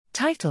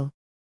Title: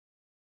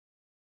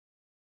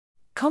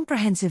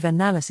 Comprehensive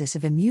Analysis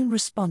of Immune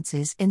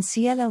Responses in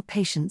CLL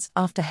Patients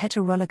After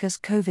Heterologous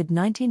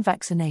COVID-19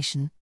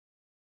 Vaccination.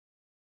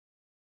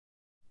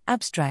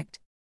 Abstract: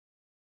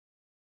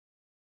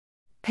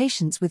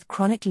 Patients with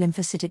chronic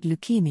lymphocytic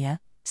leukemia,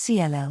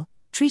 CLL,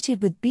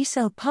 treated with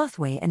B-cell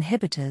pathway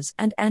inhibitors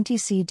and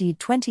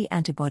anti-CD20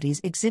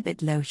 antibodies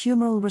exhibit low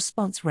humoral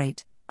response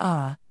rate,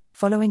 (HRR),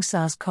 following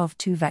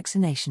SARS-CoV-2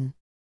 vaccination.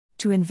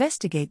 To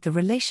investigate the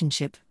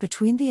relationship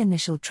between the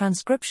initial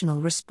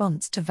transcriptional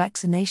response to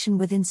vaccination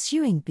with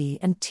ensuing B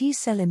and T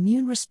cell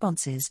immune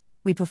responses,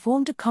 we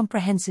performed a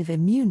comprehensive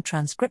immune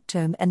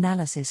transcriptome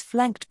analysis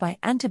flanked by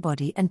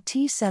antibody and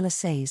T cell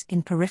assays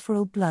in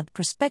peripheral blood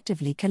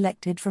prospectively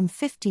collected from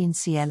 15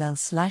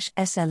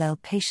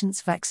 CLL/SLL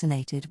patients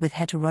vaccinated with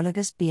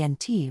heterologous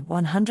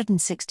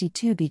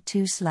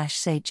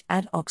BNT162b2/SAGE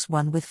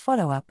ADOX1 with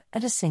follow-up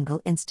at a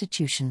single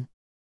institution.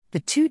 The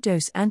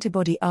two-dose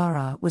antibody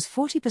HRR was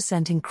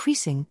 40%,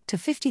 increasing to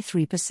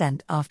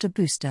 53% after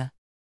booster.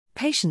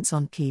 Patients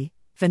on P,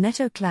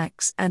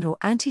 venetoclax and/or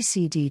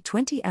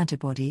anti-CD20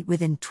 antibody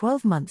within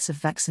 12 months of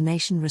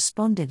vaccination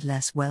responded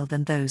less well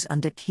than those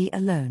under P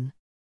alone.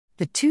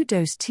 The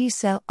two-dose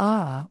T-cell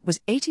HRR was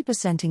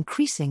 80%,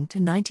 increasing to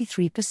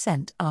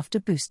 93% after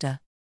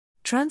booster.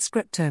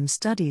 Transcriptome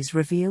studies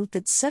revealed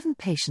that 7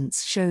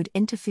 patients showed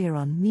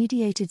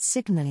interferon-mediated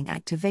signaling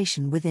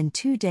activation within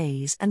 2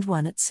 days and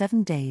 1 at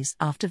 7 days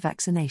after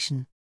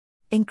vaccination.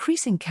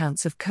 Increasing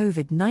counts of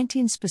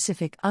COVID-19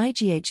 specific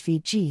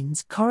IGHV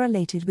genes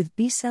correlated with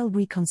B-cell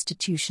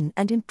reconstitution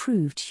and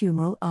improved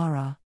humoral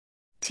HRR.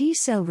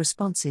 T-cell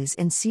responses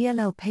in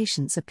CLL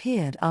patients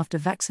appeared after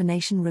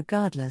vaccination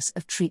regardless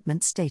of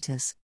treatment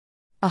status.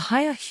 A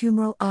higher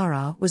humoral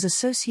HRR was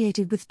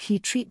associated with key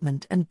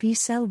treatment and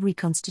B-cell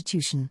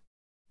reconstitution.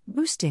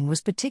 Boosting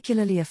was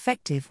particularly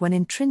effective when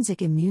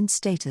intrinsic immune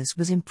status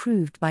was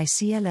improved by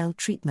CLL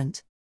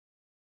treatment.